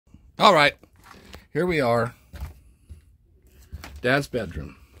All right, here we are. Dad's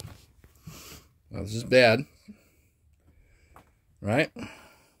bedroom. Now, this is bed, right?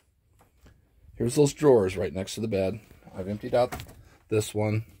 Here's those drawers right next to the bed. I've emptied out this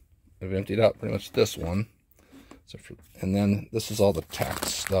one. I've emptied out pretty much this one. And then this is all the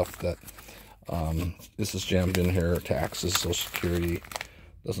tax stuff that this is jammed in here. Taxes, Social Security.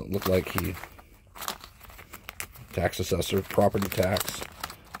 Doesn't look like he... Tax assessor, property tax.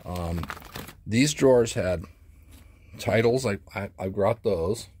 These drawers had titles. I brought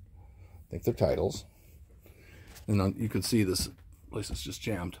those. I think they're titles. And then you can see this place is just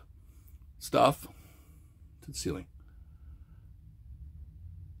jammed. Stuff to the ceiling.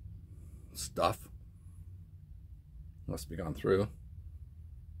 Stuff. Must be gone through.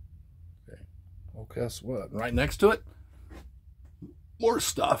 Okay. Well, guess what? Right next to it, more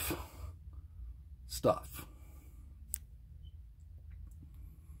stuff. Stuff.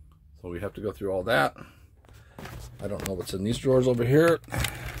 So we have to go through all that. I don't know what's in these drawers over here.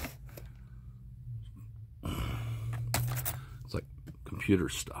 It's like computer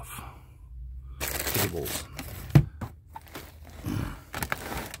stuff. Cables.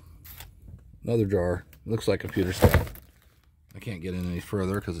 Another jar. Looks like computer stuff. I can't get in any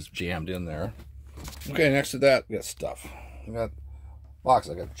further because it's jammed in there. Okay, next to that, we got stuff. We got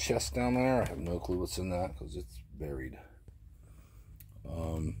box. I got a chest down there. I have no clue what's in that because it's buried.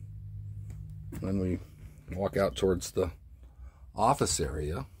 Then we walk out towards the office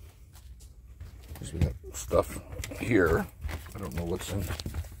area. We got stuff here. I don't know what's in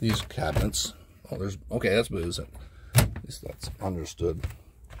these cabinets. Oh, there's, okay, that's booze. At least that's understood.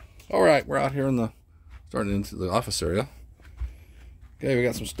 All right, we're out here in the, starting into the office area. Okay, we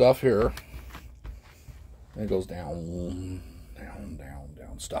got some stuff here. And it goes down, down, down,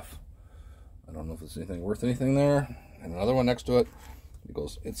 down, stuff. I don't know if there's anything worth anything there. And another one next to it. It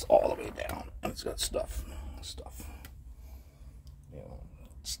goes, it's all the way down. And it's got stuff. You know,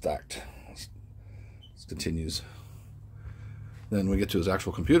 stacked. This continues. Then we get to his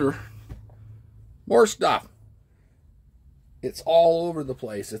actual computer. More stuff. It's all over the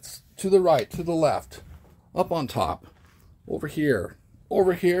place. It's to the right, to the left, up on top, over here,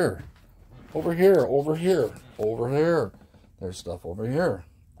 over here, over here, over here, over here. There's stuff over here.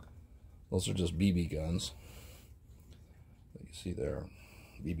 Those are just BB guns. You see there,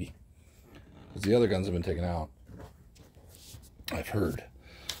 BB. Because the other guns have been taken out. I've heard.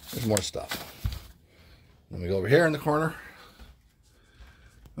 There's more stuff. Then we go over here in the corner.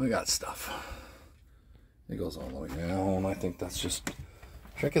 We got stuff. It goes all the way down. I think that's just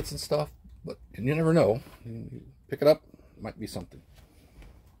trinkets and stuff. But you never know. You pick it up, it might be something.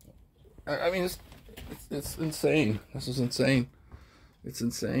 I mean, it's insane. This is insane. It's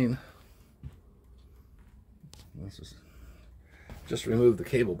insane. This is just remove the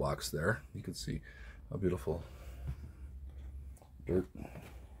cable box there. You can see how beautiful dirt. And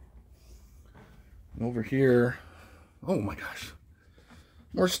over here, oh my gosh,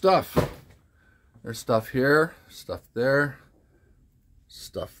 more stuff. There's stuff here, stuff there,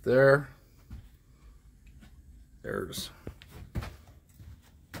 stuff there. There's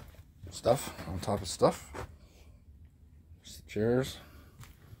stuff on top of stuff. There's the chairs.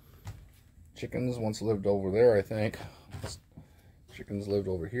 Chickens once lived over there, I think. Chickens lived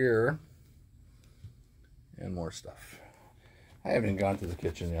over here. And more stuff. I haven't even gone to the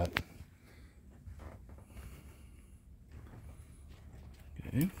kitchen yet.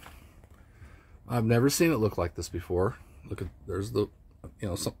 Okay. I've never seen it look like this before. Look at, there's the, you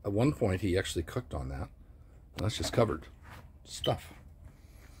know, at one point he actually cooked on that. That's just covered stuff.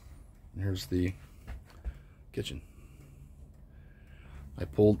 And here's the kitchen. I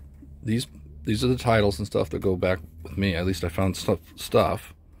pulled these are the titles and stuff that go back with me. At least I found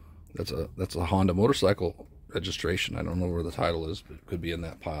stuff. That's a Honda motorcycle registration. I don't know where the title is, but it could be in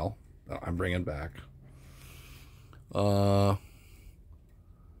that pile that I'm bringing back. And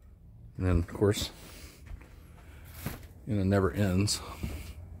then, of course, it never ends.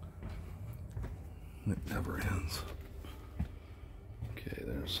 It never ends. Okay,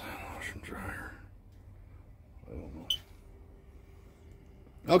 there's washer and dryer. I don't know.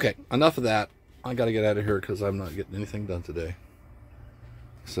 Okay, enough of that. I got to get out of here because I'm not getting anything done today.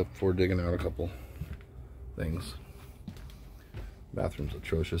 Except for digging out a couple things. Bathroom's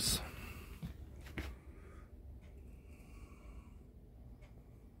atrocious.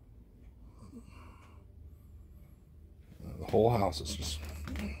 The whole house is just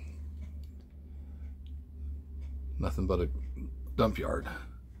nothing but a dump yard.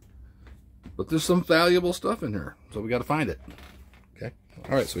 But there's some valuable stuff in here, so we got to find it. Okay?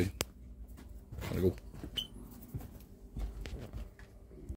 All right, sweetie. Gotta go.